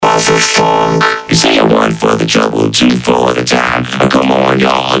Mother funk. You say a one for the trouble, two for the time. Come on,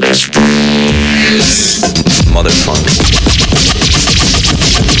 y'all, let's breathe. Mother funk.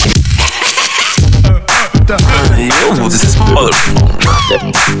 Yo, this is Mother funk.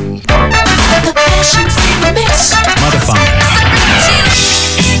 Mother funk.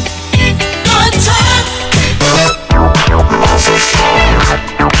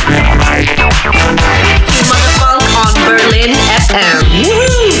 Motherfunk on Berlin FM.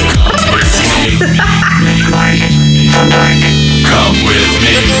 Come with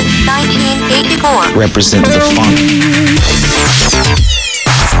me. 1984. Represent the funk.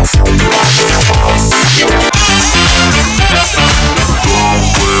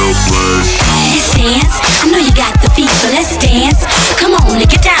 Let's dance. I know you got the feet, so let's dance. Come on,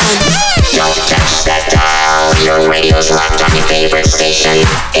 lick it down. Don't touch that dial. Your radio's locked on your favorite station.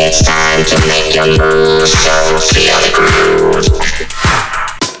 It's time to make your move, so feel the groove.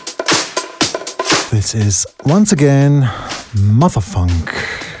 This is once again Motherfunk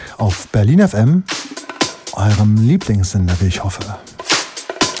auf Berlin FM, eurem Lieblingssender, wie ich hoffe.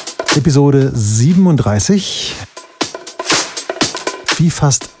 Episode 37. Wie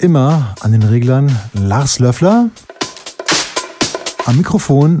fast immer an den Reglern Lars Löffler. Am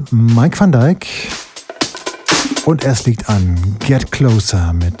Mikrofon Mike van Dijk. Und es liegt an Get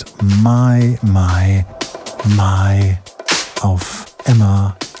Closer mit My auf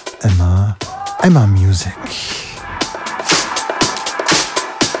Emma Music.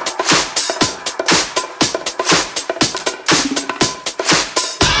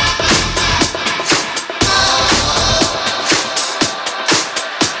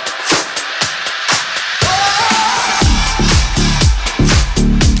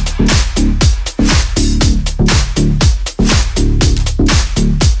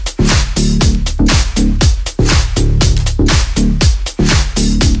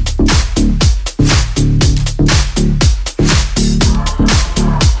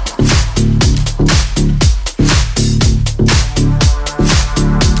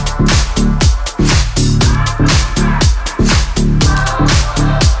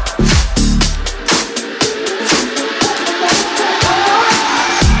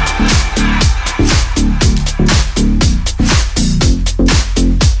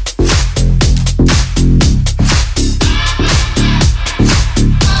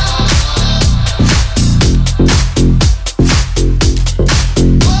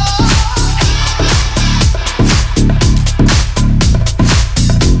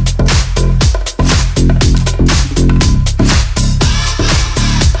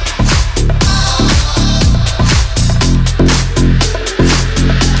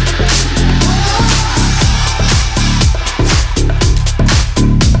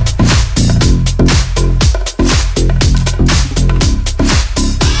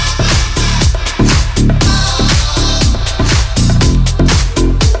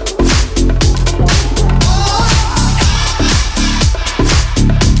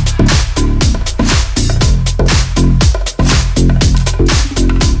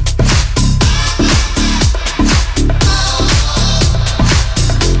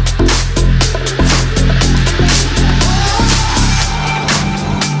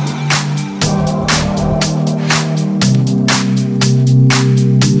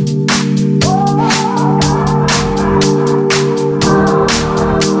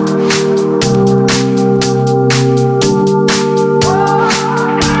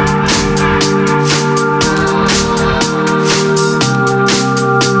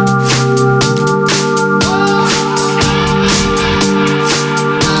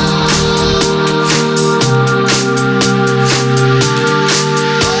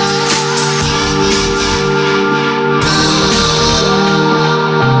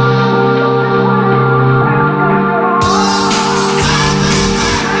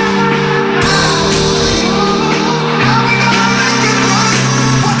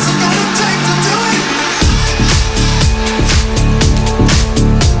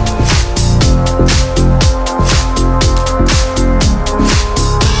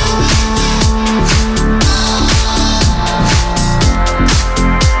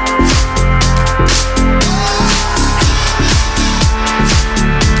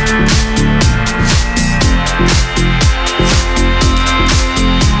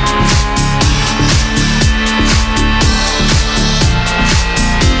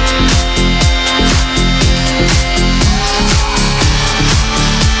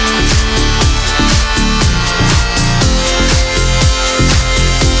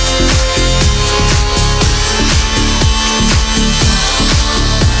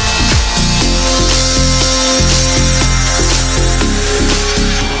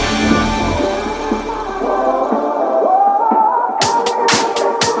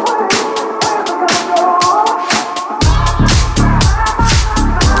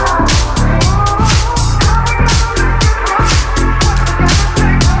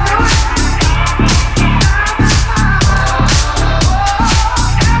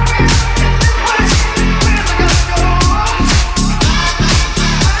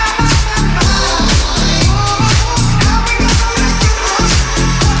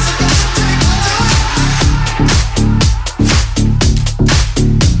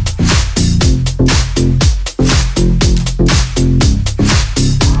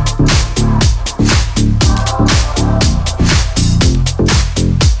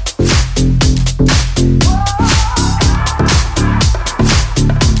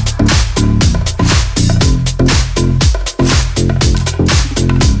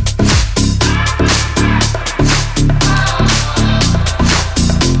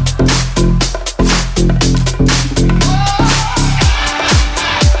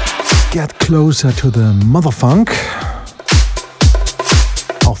 Get Closer to the Motherfunk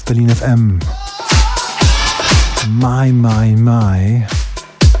auf Berlin FM. My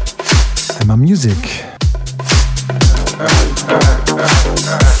Emma Music.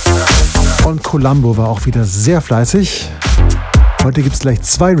 Und Columbo war auch wieder sehr fleißig. Heute gibt es gleich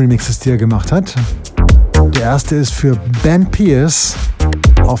 2 Remixes, die er gemacht hat. Der erste ist für Ben Pierce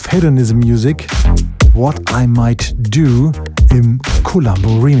auf Hedonism Music, What I Might Do im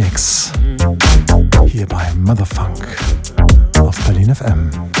Columbo Remix. Hier bei Motherfunk auf Berlin FM.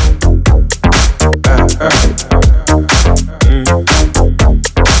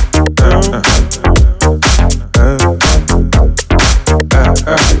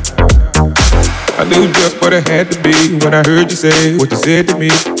 I knew just what it had to be when I heard you say what you said to me.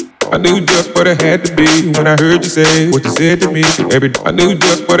 I knew just what it had to be when I heard you say what you said to me. I knew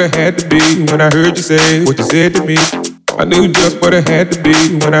just what it had to be when I heard you say what you said to me. I knew just what it had to be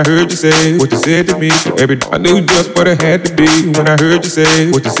when I heard you say what you said to me. I knew just what it had to be when I heard you say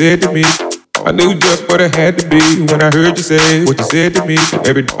what you said to me. I knew just what it had to be when I heard you say what you said to me.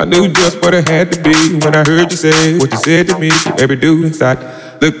 I knew just what it had to be when I heard you say what you said to me. Every dude inside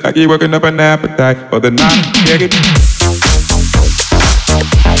look like you're working up an appetite for the night. Yeah,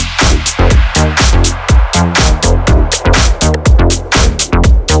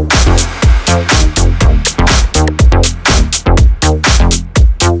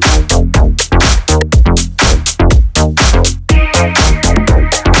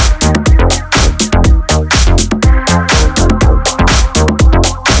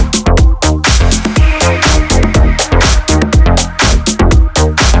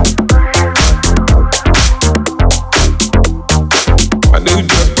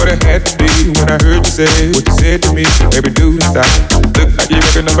 say what you said to me, every dude inside look like you're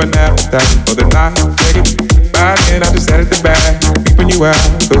working up an appetite for the night. Take it back and I just sat at the back, peeping you out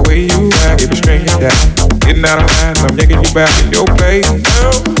the way you act, every string you down. Getting out of line, I'm yanking you back in your place.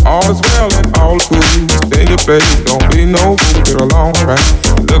 All is well and all is cool. Stay in your place, don't be no fool. Get along right.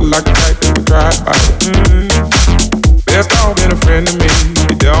 Look like the type that you try to fight. Best off been a friend to me.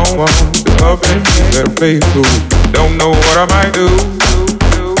 You don't want the love and you better play it cool. Don't know what I might do.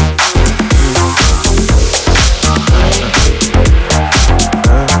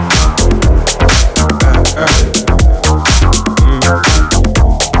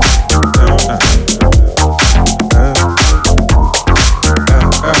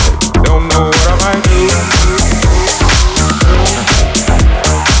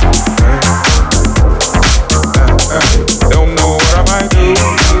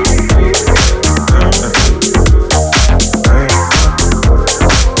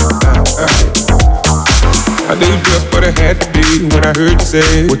 When I heard you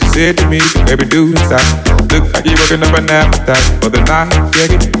say what you said to me, every dude inside look like you're working up an appetite for the night. Yeah,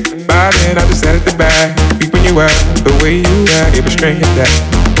 get by then I just sat at the back, peeping you out the way you act, every string is that.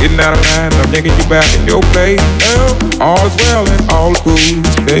 Getting out of line, I'm yanking you back in your place. All is well and all is cool.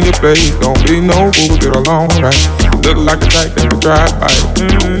 Stay in your place, don't be no fool, get along right. Look like the type that you try to fight.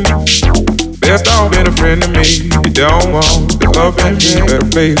 Best off been a friend to me. You don't want the love and me, better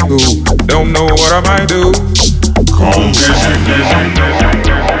play it cool. Don't know what I might do. Come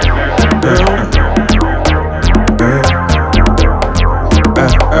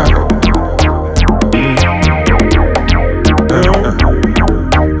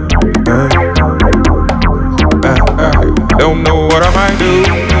don't know what I might do.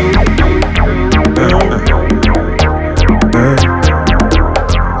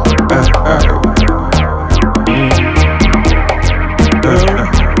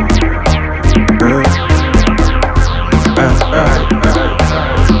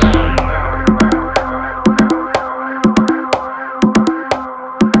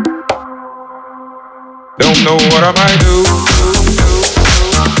 Don't know what I might do.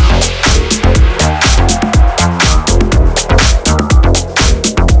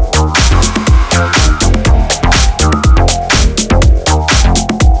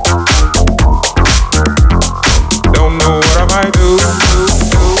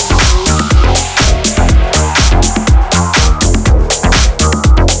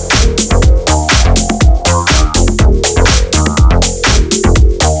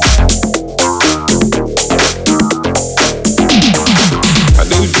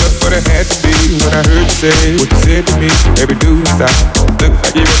 Say what you said to me, every dude inside look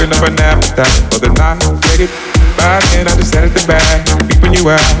like you're working up an appetite for the night. Take it by then I just sat at the back, peeping you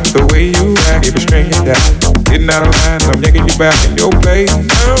out the way you act, every string is down. Getting out of line, I'm yanking you back in your place.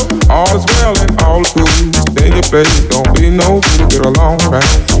 All is well and all is cool. Stay in your place, don't be no fool, get along right.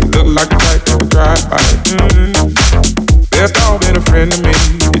 Look like the type that would try to fight. Best off been a friend to me.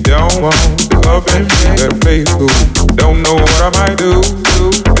 You don't want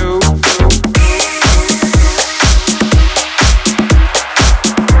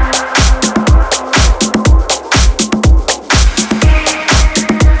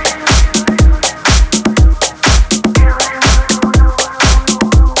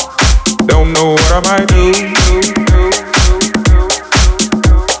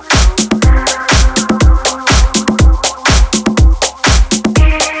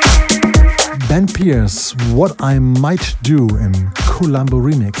Years, What I Might Do im Columbo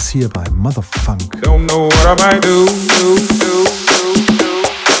Remix hier bei Motherfunk. Don't know what I might do.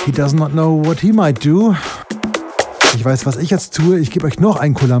 He does not know what he might do. Ich weiß, was ich jetzt tue. Ich gebe euch noch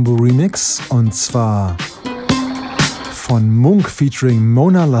einen Columbo Remix und zwar von Munk featuring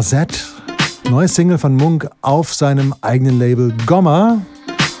Mona Lazette. Neue Single von Munk auf seinem eigenen Label Gomma.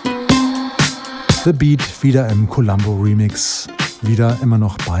 The Beat wieder im Columbo Remix. Wieder immer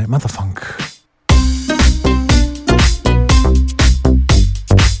noch bei Motherfunk.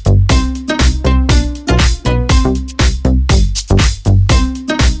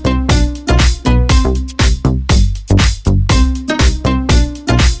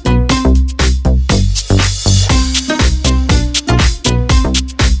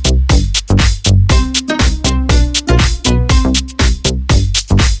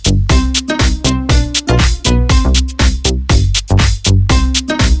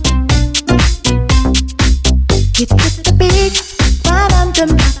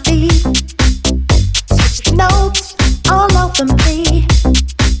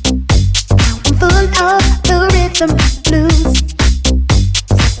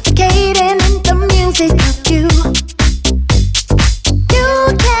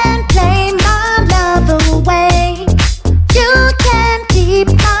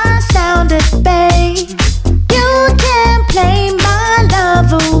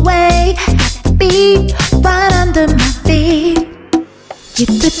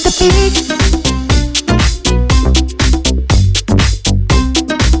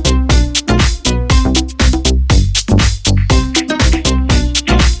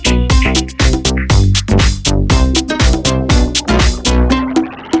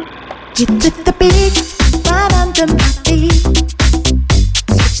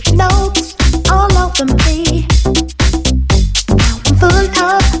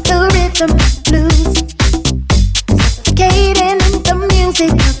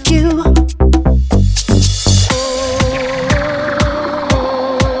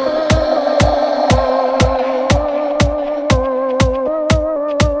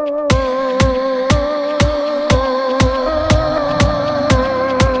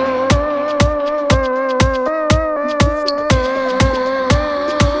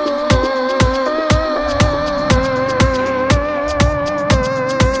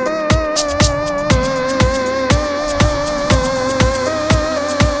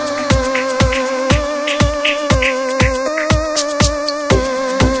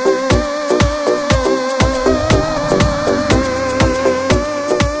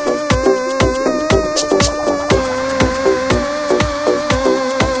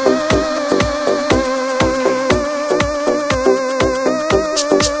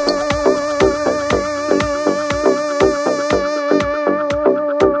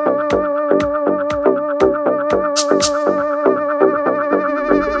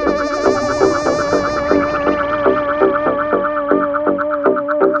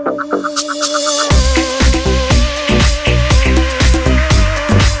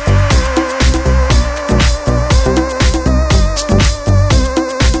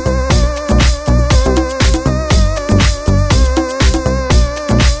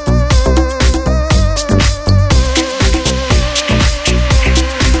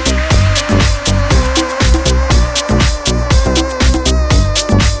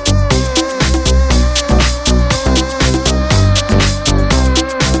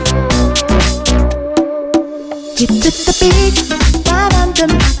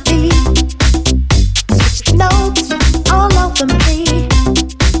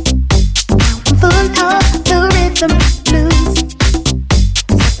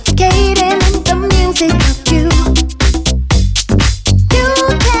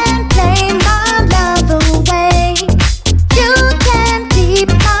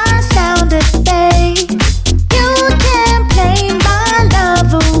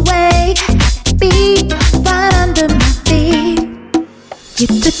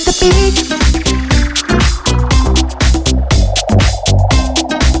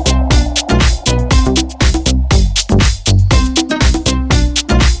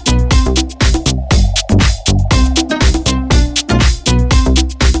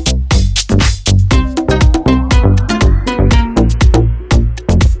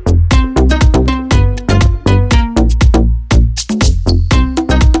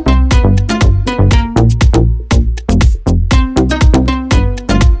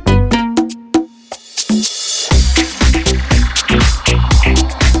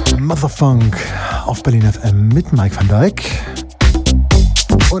 Funk auf Berlin FM mit Mike van Dijk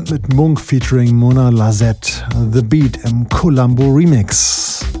und mit Munk featuring Mona Lazette, The Beat im Columbo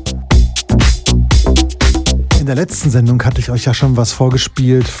Remix. In der letzten Sendung hatte ich euch ja schon was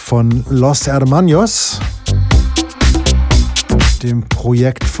vorgespielt von Los Hermanos, dem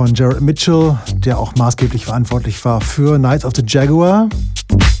Projekt von Jared Mitchell, der auch maßgeblich verantwortlich war für Night of the Jaguar.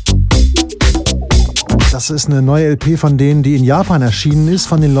 Das ist eine neue LP von denen, die in Japan erschienen ist,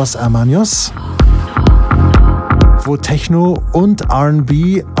 von den Los Hermanos, wo Techno und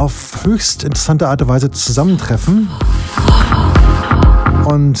R&B auf höchst interessante Art und Weise zusammentreffen.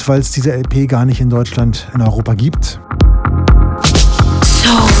 Und weil es diese LP gar nicht in Deutschland, in Europa gibt,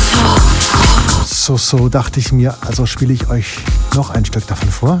 so dachte ich mir, also spiele ich euch noch ein Stück davon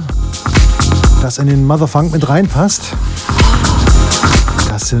vor, das in den Motherfunk mit reinpasst.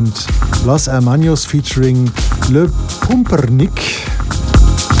 Das sind Los Hermanos featuring Le Pumpernik.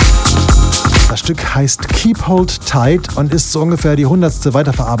 Das Stück heißt Keep Hold Tight und ist so ungefähr die 100.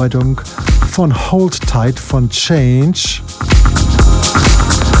 Weiterverarbeitung von Hold Tight von Change.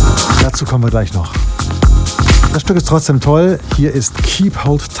 Dazu kommen wir gleich noch. Das Stück ist trotzdem toll. Hier ist Keep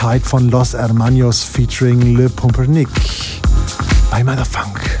Hold Tight von Los Hermanos featuring Le Pumpernik bei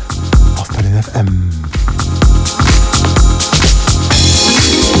Motherfunk auf Berlin FM.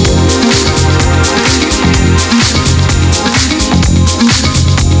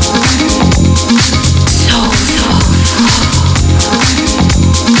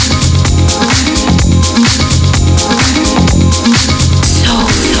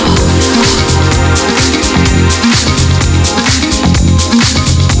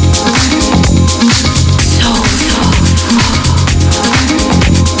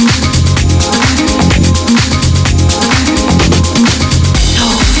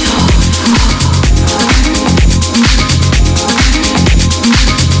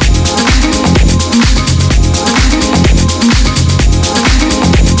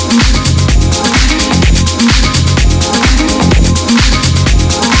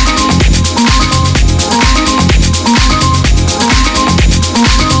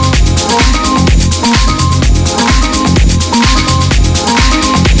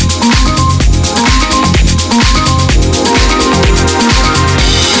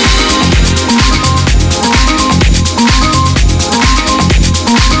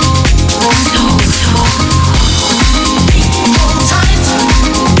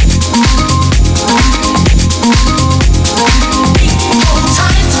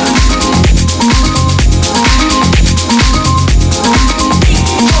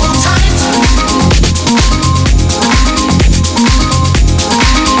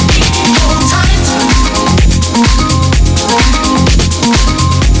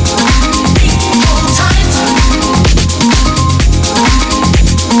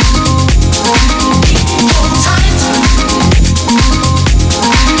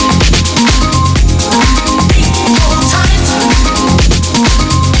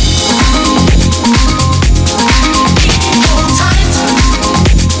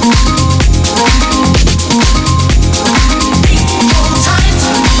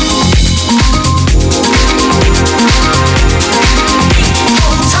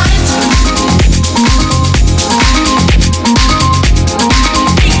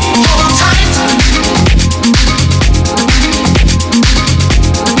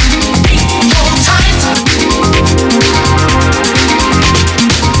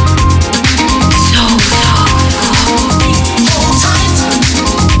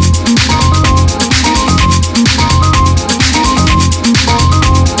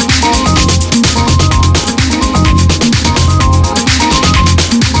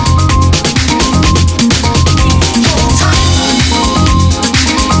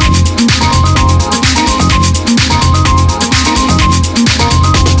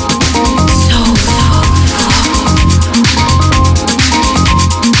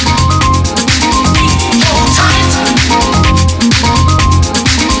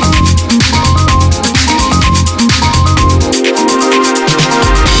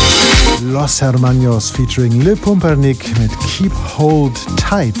 Los Hermanos featuring Le Pumpernik mit Keep Hold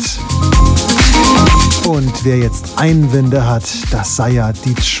Tight. Und wer jetzt Einwände hat, das sei ja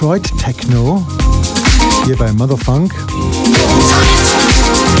Detroit Techno, hier bei Motherfunk.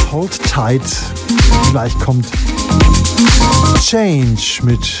 Hold Tight. Gleich kommt Change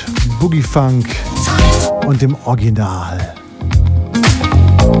mit Boogie Funk und dem Original.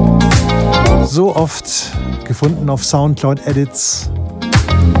 So oft gefunden auf Soundcloud-Edits,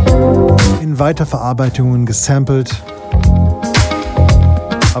 in Weiterverarbeitungen gesampelt,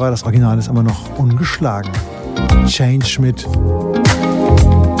 aber das Original ist immer noch ungeschlagen. Change mit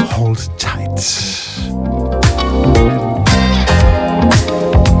Hold Tight.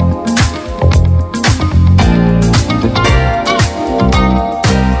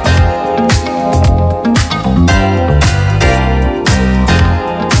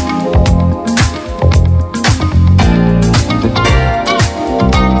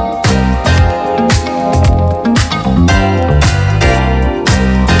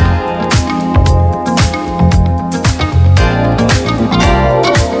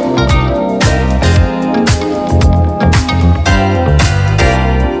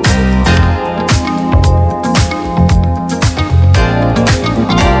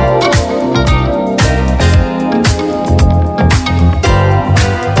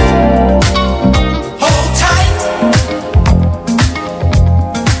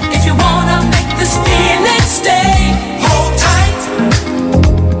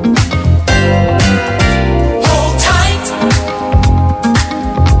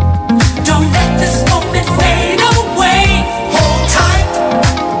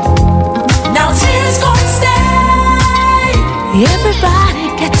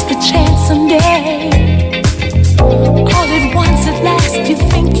 Everybody gets the chance someday. All at once at last you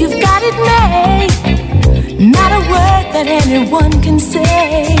think you've got it made. Not a word that anyone can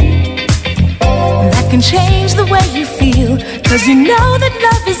say that can change the way you feel. Cause you know that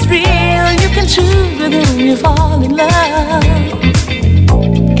love is real. You can choose with whom you fall in love.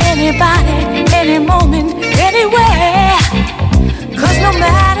 Anybody, any moment, anywhere. Cause no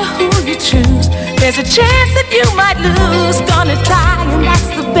matter who you choose, there's a chance that you might lose. Gonna try and that's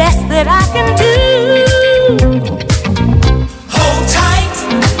the best that I can do. Hold tight.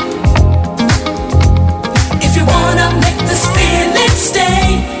 If you wanna make this feeling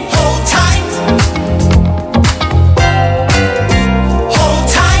stay, hold tight. Hold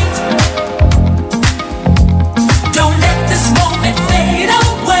tight. Don't let this moment fade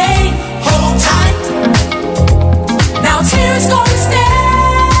away. Hold tight. Now tears gonna stay.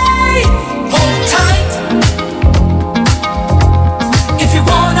 Hold tight. If you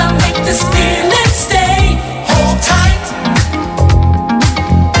wanna make this feeling stay, hold tight.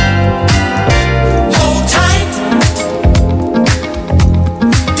 Hold tight.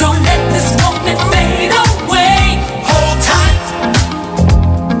 Don't let this moment fade away. Hold tight.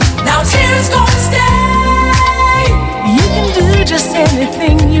 Now tears gonna stay. You can do just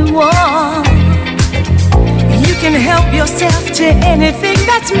anything you want. You can help yourself to anything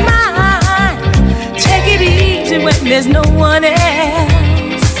that's mine. Take it easy when there's no one else.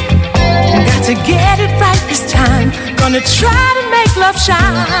 Got to get it right this time. Gonna try to make love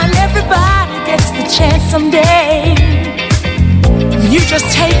shine. Everybody gets the chance someday. You just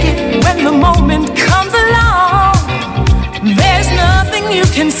take it when the moment comes along. There's nothing you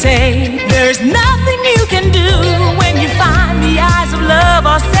can say. There's nothing you can do when you find the eyes of love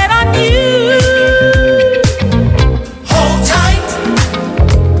are set on you. Hold tight.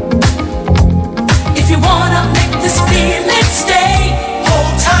 If you wanna make this feeling stay,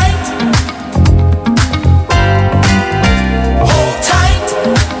 hold tight. Hold tight.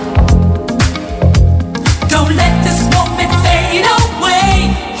 Don't let this moment fade away.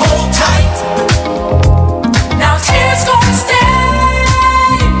 Hold tight. Now tears gonna stay.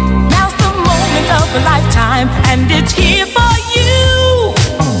 Now's the moment of a lifetime, and it's here for you.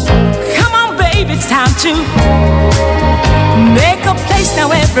 Come on, baby, it's time to make a place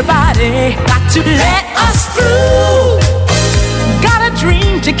now, everybody. Got to let us through. Got a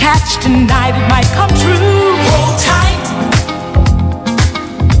dream to catch tonight, it might come true. Hold tight.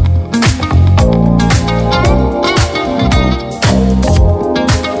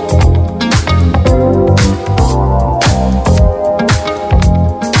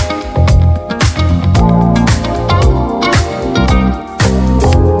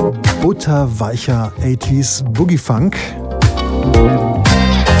 Butterweicher 80s Boogie Funk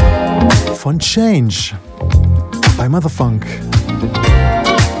von Change bei Motherfunk.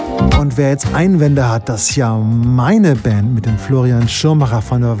 Und wer jetzt Einwände hat, dass ja meine Band mit dem Florian Schirmacher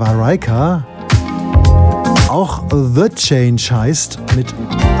von der Vareika auch The Change heißt mit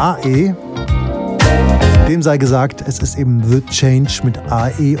AE, dem sei gesagt, es ist eben The Change mit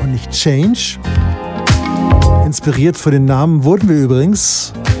AE und nicht Change. Inspiriert für den Namen wurden wir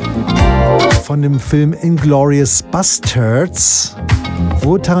übrigens von dem Film Inglourious Basterds,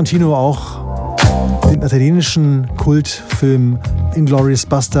 wo Tarantino auch den italienischen Kultfilm Inglourious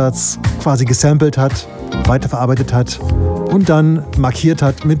Basterds quasi gesampelt hat, weiterverarbeitet hat und dann markiert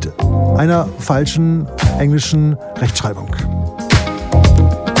hat mit einer falschen englischen Rechtschreibung.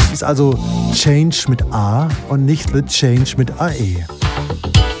 Ist also Change mit A und nicht The Change mit AE.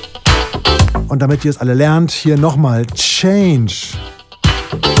 Und damit ihr es alle lernt, hier nochmal Change.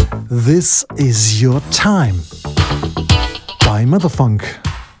 This is your time bei Motherfunk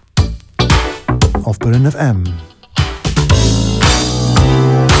auf Berlin FM.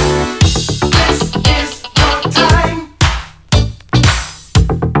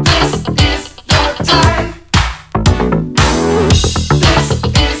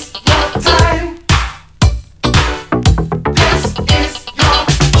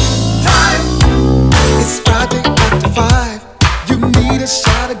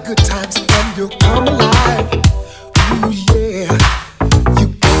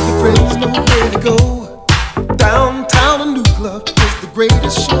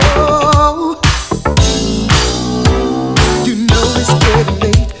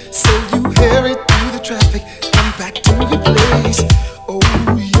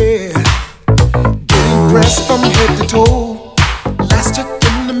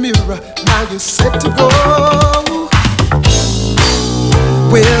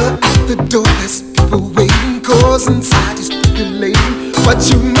 But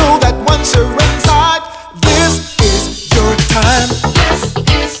you know that once you're inside, this is your time.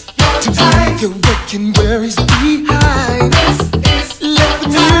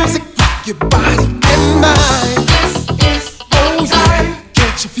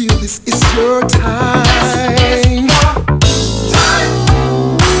 your time.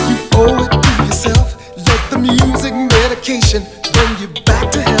 You owe it to yourself. Let the music medication bring you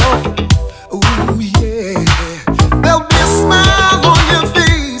back to health. Ooh, yeah. There'll be a smile on your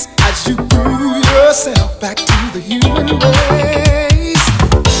face as you groove yourself back to the human race.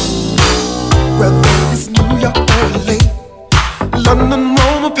 Whether it's New York or LA, London,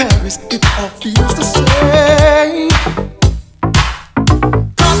 Rome or Paris, it all feels the same.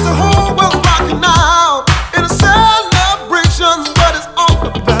 Cause the whole world's rocking out in a celebration, but it's all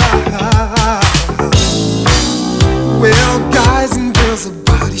about. Well, guys and girls are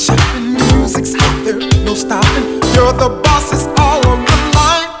body shopping, music's out there, no stopping. You're the boss, it's all on the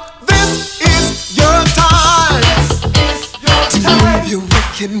line. This is your time to leave your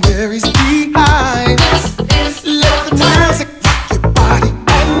wicked worries behind. Let the music rock your body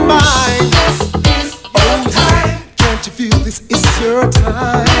and mind. Oh yeah, can't you feel this is your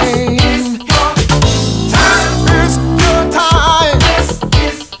time? This is your time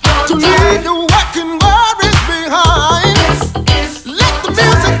to leave your wicked worries behind. Let the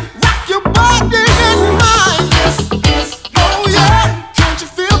music rock your body and mind. Oh yeah, can't you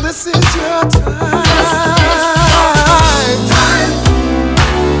feel this is your time?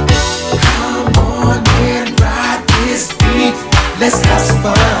 Come on and ride this beat. Let's have some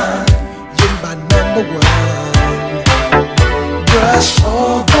fun. You're my number one. Brush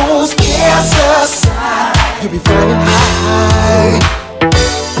all those cares aside. You'll be flying high.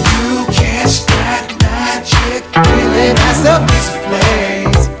 You catch that magic feeling as the music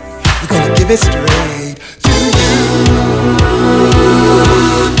plays. We're gonna give it straight to you.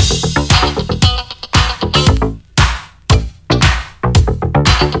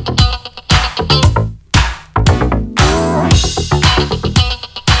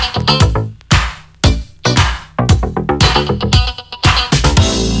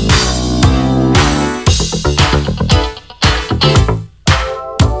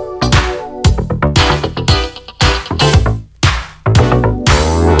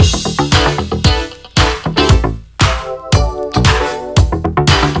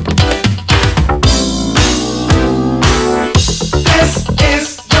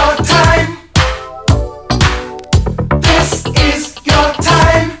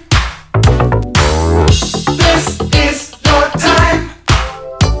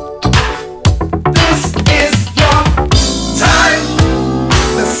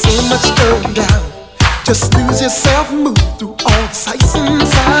 Just lose yourself and move through all the sights and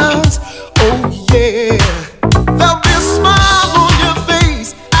sounds. Oh yeah, there'll be a smile on your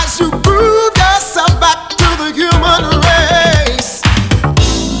face as you groove yourself back to the human race.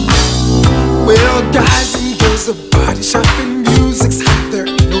 Well, guys and girls are body shopping, music's out there,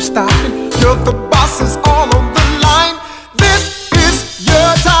 no stopping. You're the bosses all on the line. This is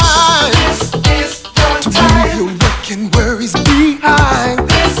your time to leave your work and worries behind.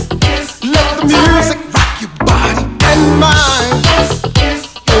 Let the music rock your body and mind.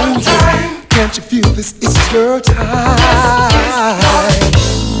 Oh yeah, can't you feel this is your time?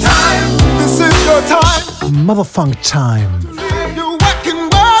 This is your time. Motherfunk Time Leave your work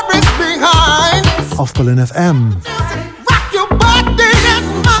and worries behind. auf Berlin FM Rock your body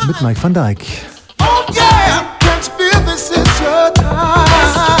and mind. mit Mike van Dijk. Oh yeah, can't you feel this is your time?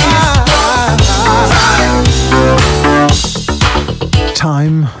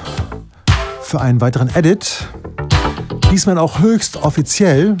 Time für einen weiteren Edit. Diesmal auch höchst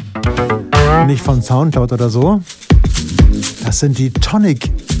offiziell, nicht von Soundcloud oder so. Das sind die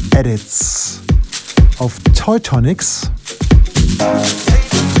Tonic Edits auf Toy Tonics,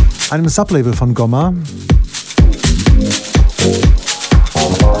 einem Sublabel von Gomma.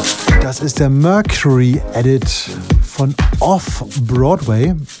 Das ist der Mercury Edit von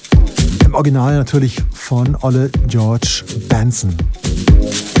Off-Broadway. Im Original natürlich von Ole George Benson.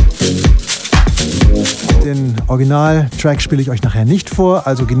 Den Original-Track spiele ich euch nachher nicht vor,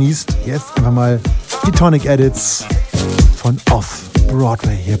 also genießt jetzt einfach mal die Tonic Edits von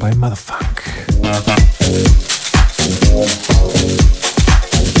Off-Broadway hier bei Motherfunk.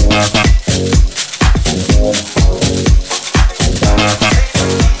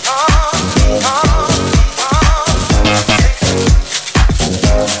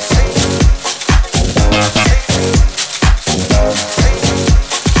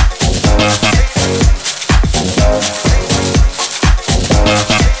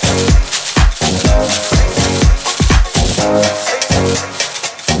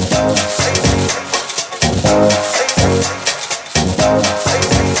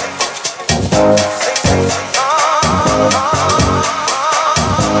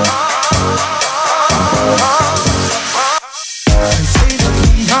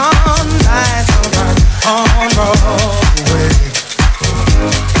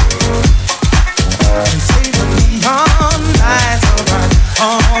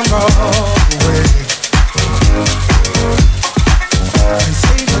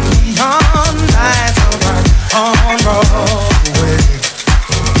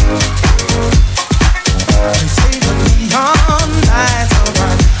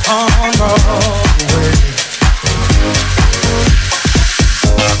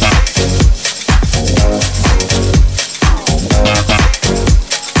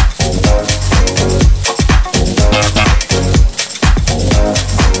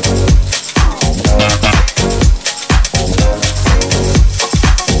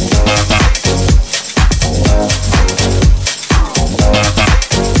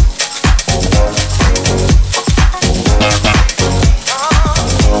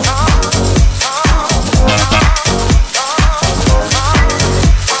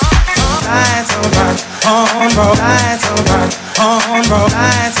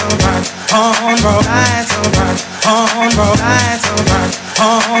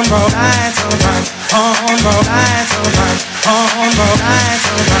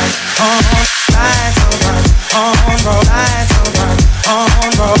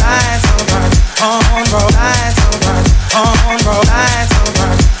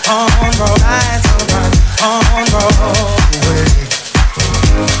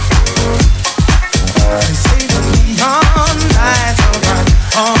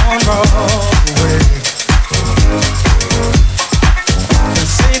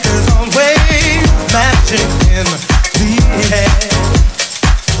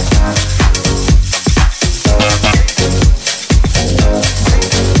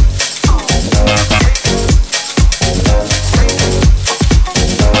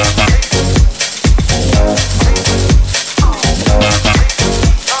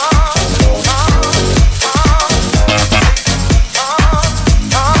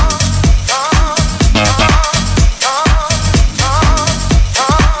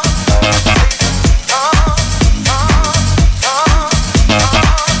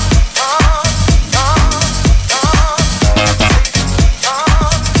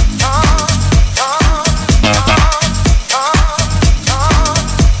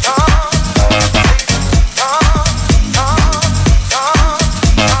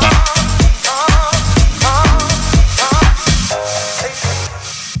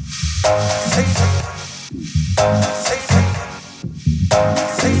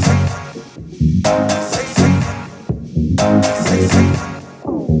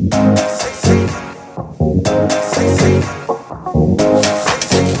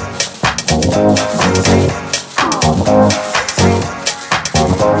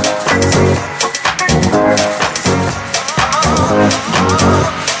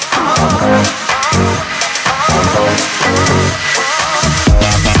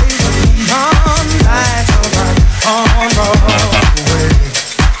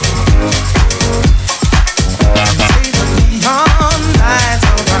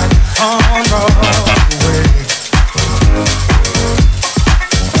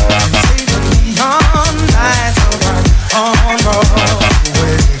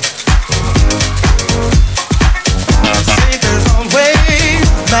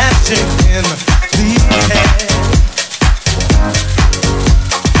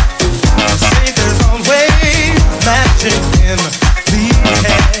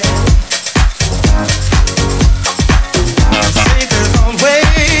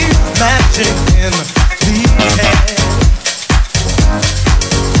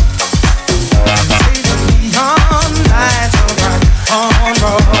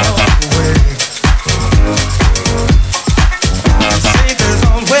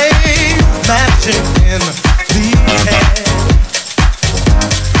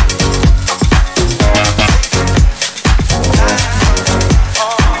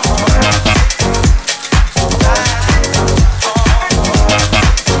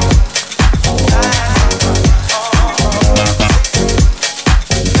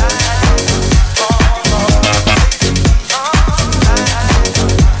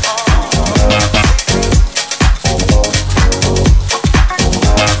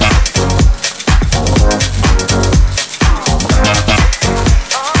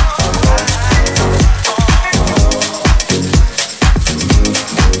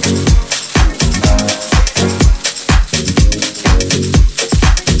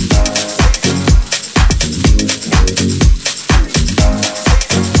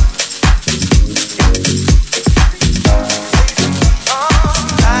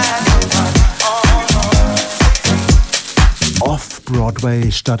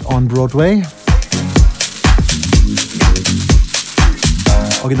 Broadway statt on Broadway.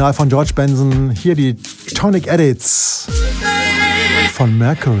 Original von George Benson. Hier die Tonic Edits von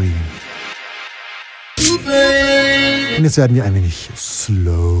Mercury. Und jetzt werden wir ein wenig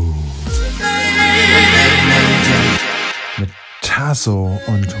slow. Mit Tasso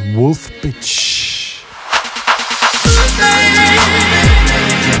und Wolf Bitch.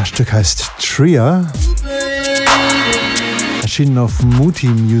 Das Stück heißt Tria. Erschienen auf Muti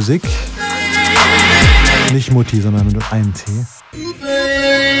Music. Nicht Mutti, sondern mit einem T.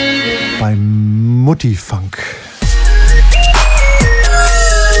 Bei Mutti Funk.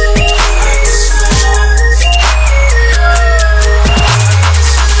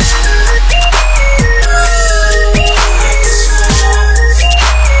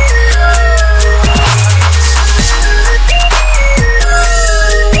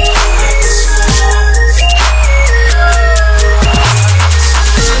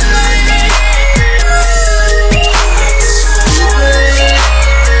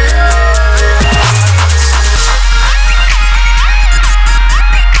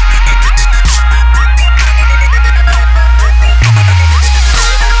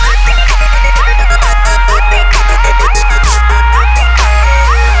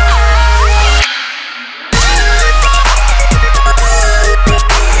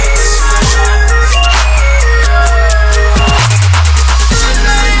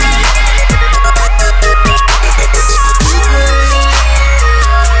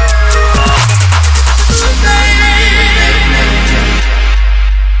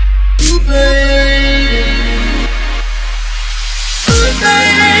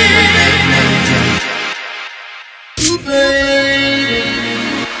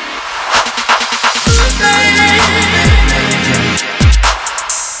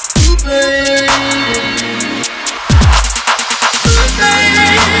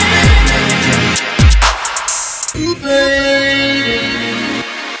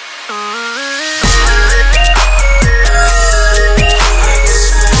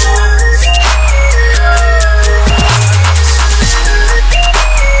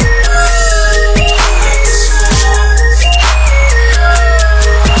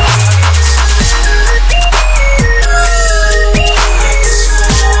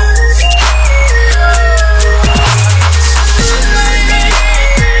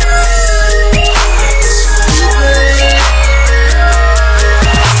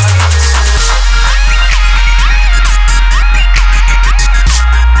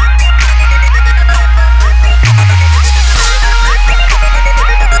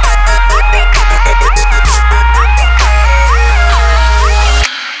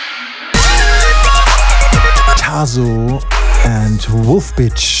 and Wolf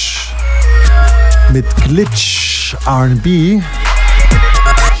Bitch mit Glitch R&B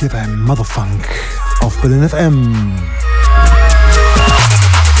hier beim Motherfunk auf Berlin FM.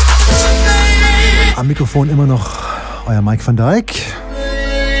 Am Mikrofon immer noch euer Mike van Dijk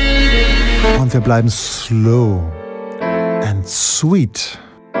und wir bleiben slow and sweet.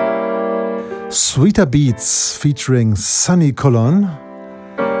 Sweeter Beats featuring Sunny Colon,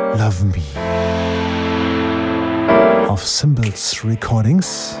 Love Me. Auf Symbols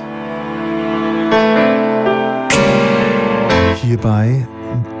Recordings. Hier bei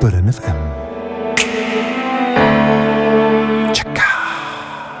Berlin FM. Tschakka.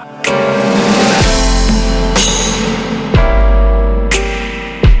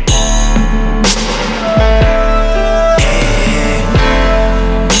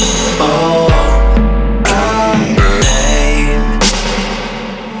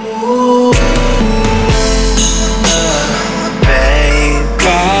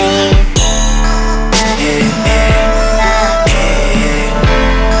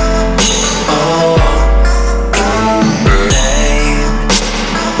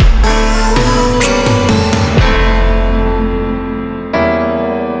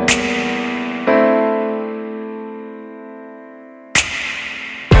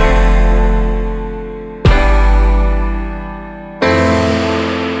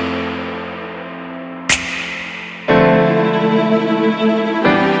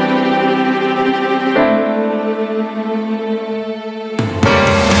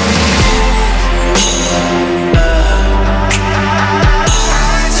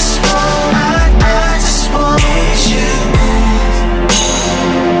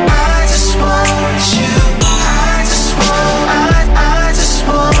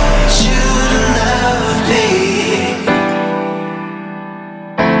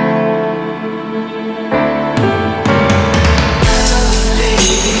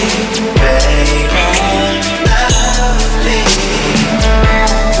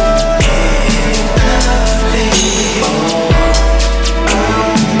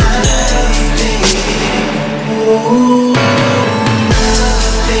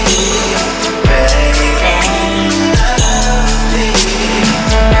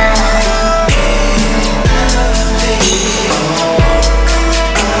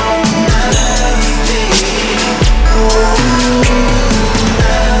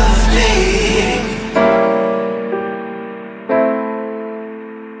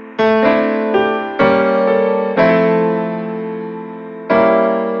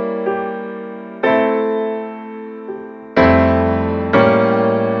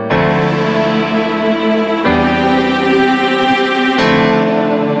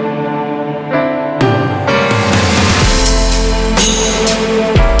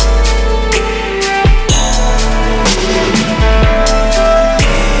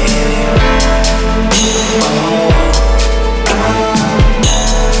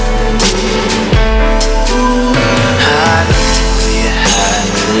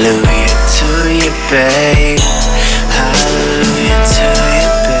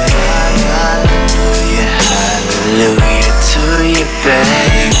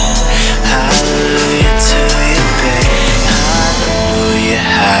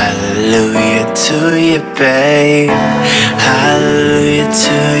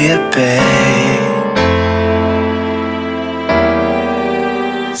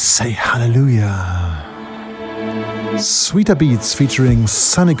 Sweeter Beats featuring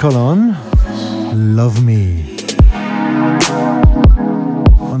Sunny Colon, Love Me.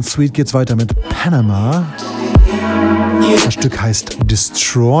 Und Sweet geht's weiter mit Panama. Das Stück heißt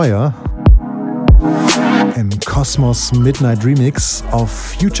Destroyer. im Cosmos Midnight Remix auf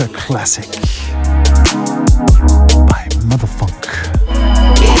Future Classic bei Motherfunk.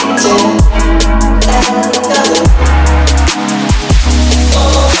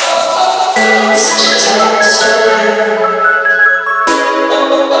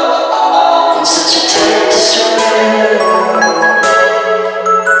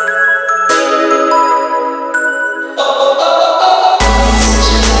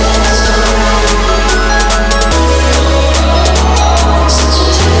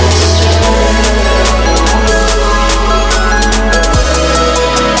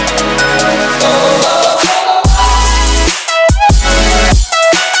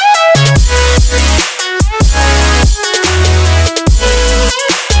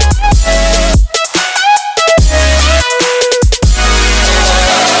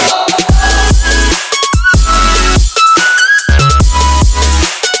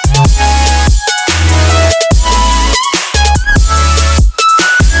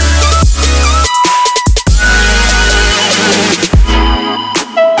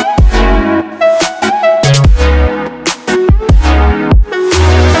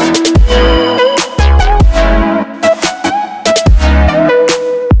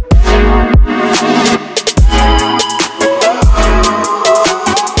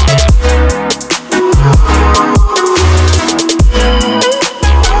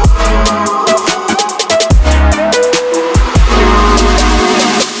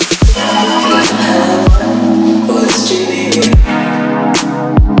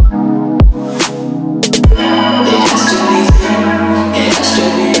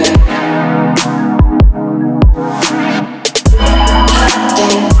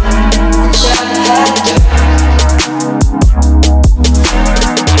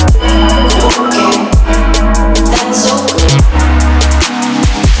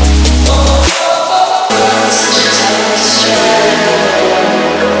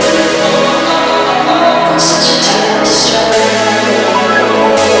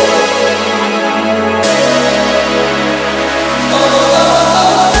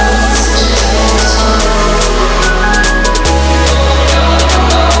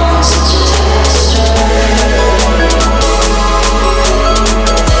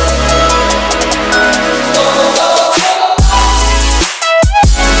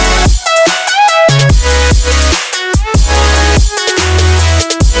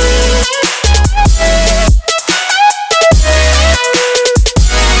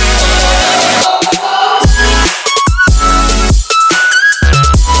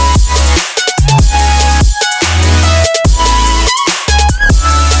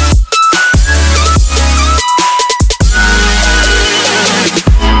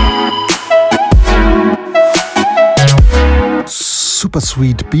 Super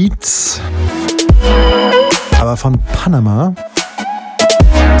Sweet Beats, aber von Panama,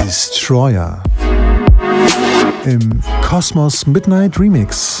 Destroyer im Cosmos Midnight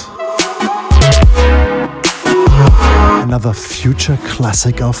Remix. Another Future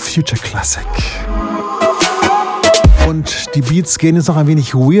Classic auf Future Classic. Und die Beats gehen jetzt noch ein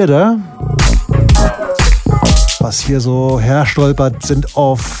wenig weirder. Was hier so herstolpert, sind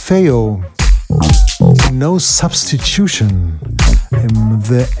Orfeo. No Substitution im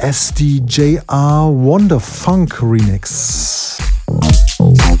The SDJR Wonderfunk Remix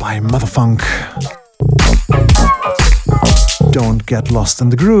bei Motherfunk. Don't get lost in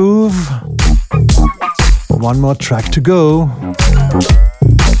the groove. One more track to go.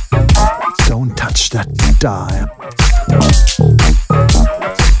 Don't touch that dial.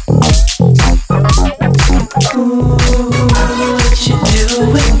 Ooh, what you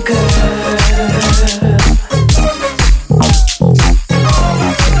doing, girl?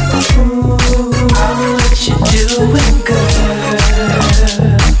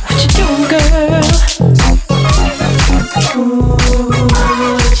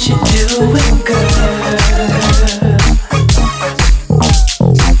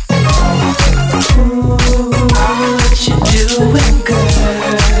 Do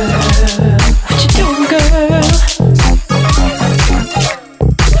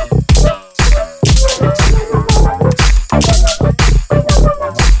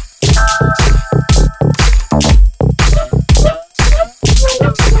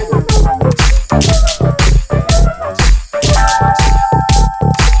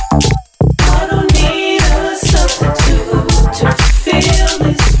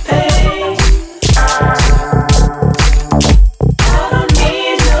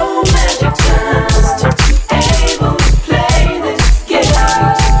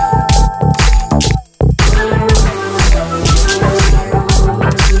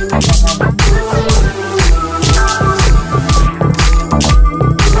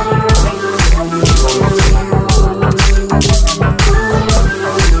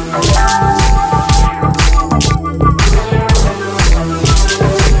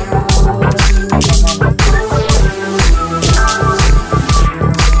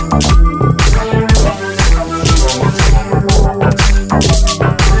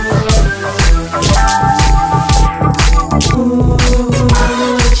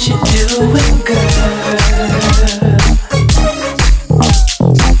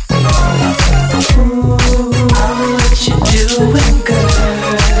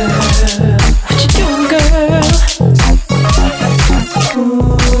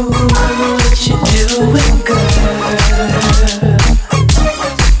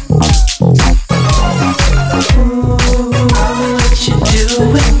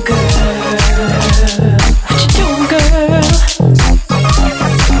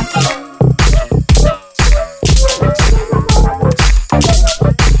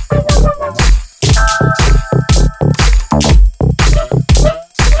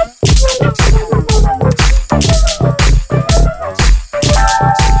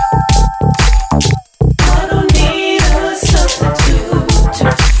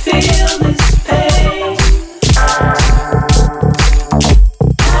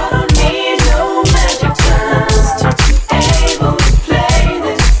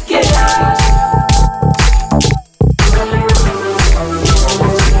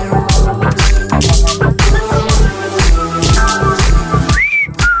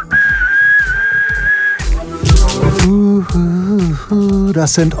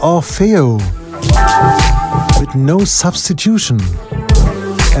Das sind Orfeo mit No Substitution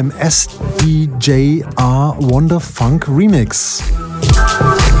im SDJR Wonder Funk Remix.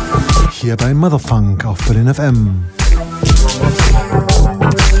 Hier bei Motherfunk auf Berlin FM.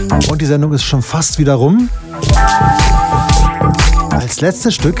 Und die Sendung ist schon fast wieder rum. Als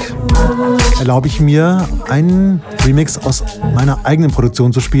letztes Stück erlaube ich mir, einen Remix aus meiner eigenen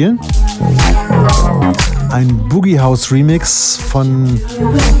Produktion zu spielen. Ein Boogie House Remix von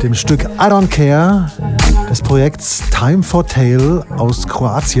dem Stück I Don't Care des Projekts Time for Tale aus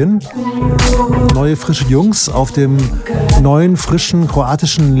Kroatien. Neue frische Jungs auf dem neuen frischen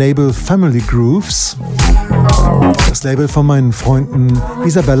kroatischen Label Family Grooves. Das Label von meinen Freunden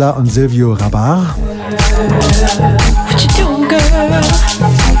Isabella und Silvio Rabar.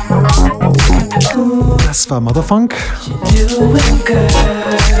 Das war Motherfunk.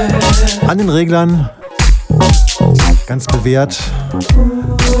 An den Reglern, ganz bewährt,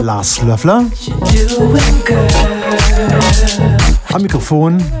 Lars Löffler. Am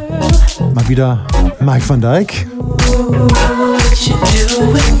Mikrofon mal wieder Mike van Dijk.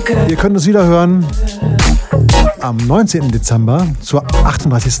 Ihr könnt uns wieder hören am 19. Dezember zur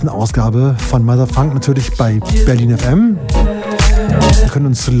 38. Ausgabe von Motherfunk, natürlich bei Berlin FM. Ihr könnt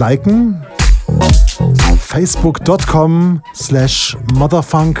uns liken.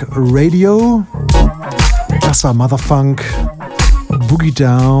 Facebook.com/MotherfunkRadio. Das war Motherfunk Boogie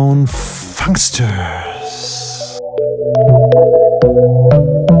Down Funksters.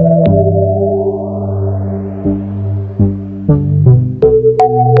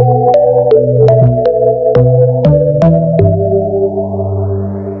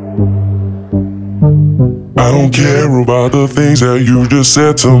 I don't care about the things that you just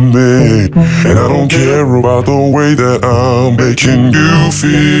said to me, and I don't care about the way that I'm making you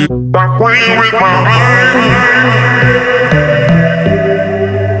feel. Stop playing with my mind.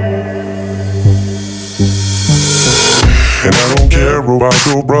 And I don't care about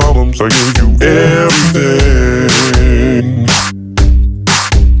your problems, I give you everything.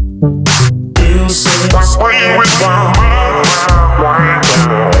 Stop playing with my mind.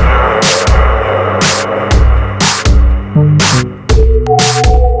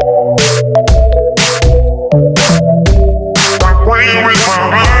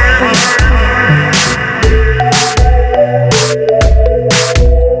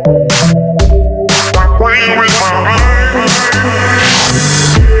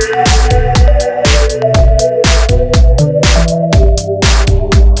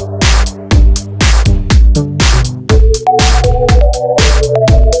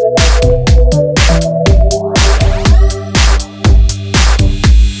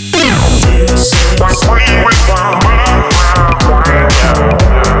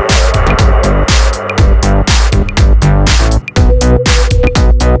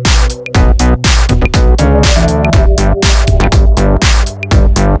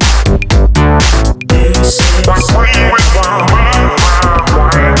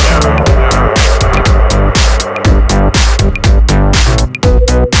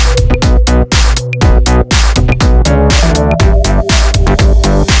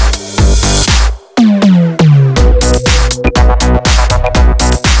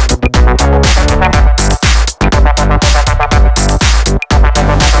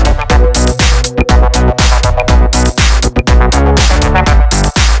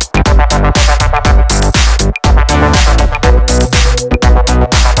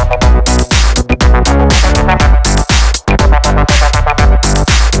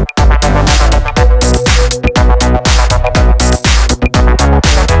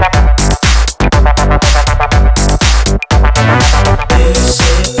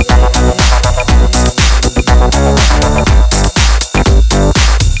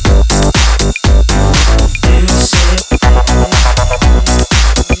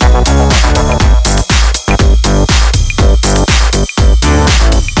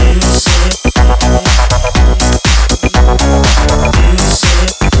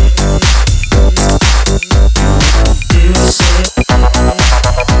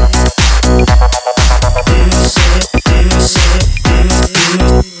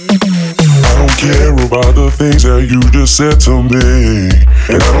 Things that you just said to me,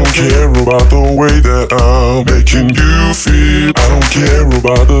 and I don't care about the way that I'm making you feel. I don't care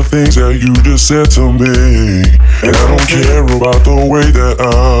about the things that you just said to me, and I don't care about the way that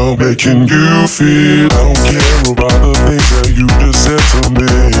I'm making you feel. I don't care about the things that you just said to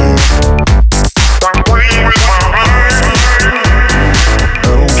me. Stop playing with my mind. I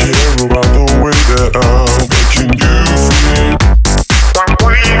don't care about the way that I'm making you feel. Stop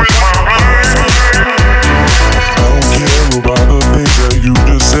playing with my mind. About the things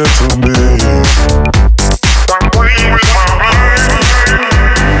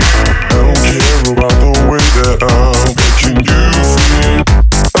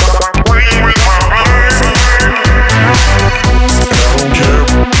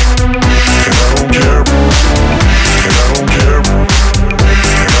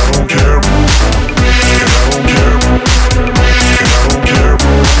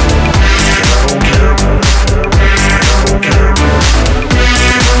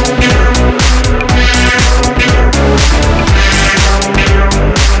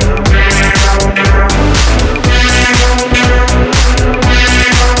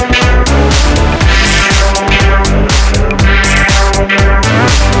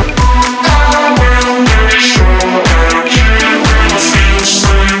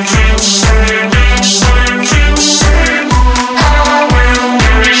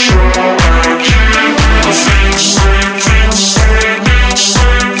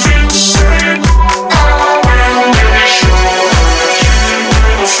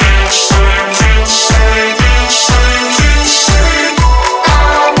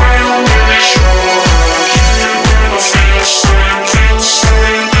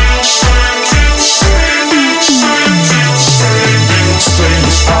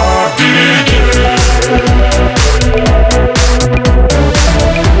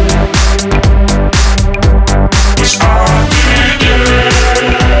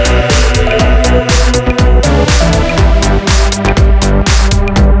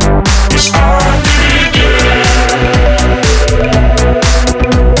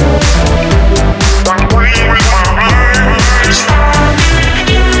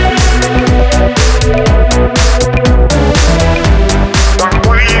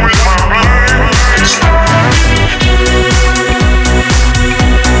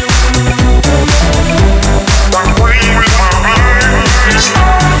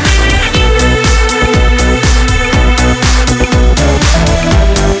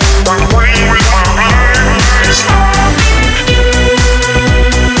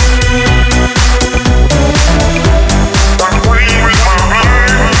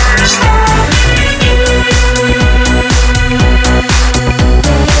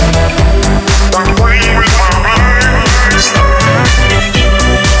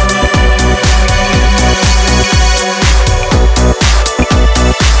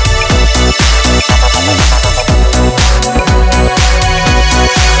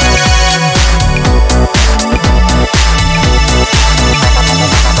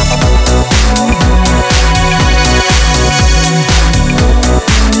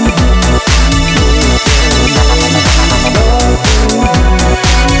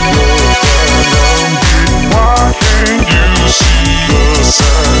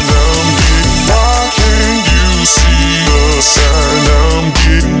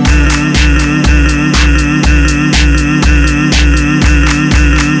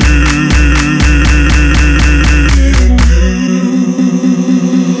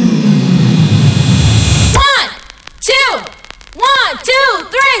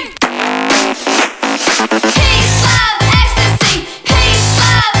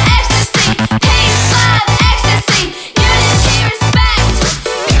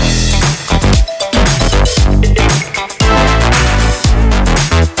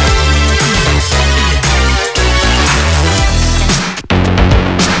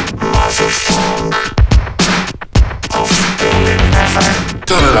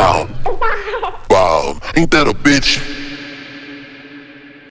Turn it out. Wow, ain't that a bitch?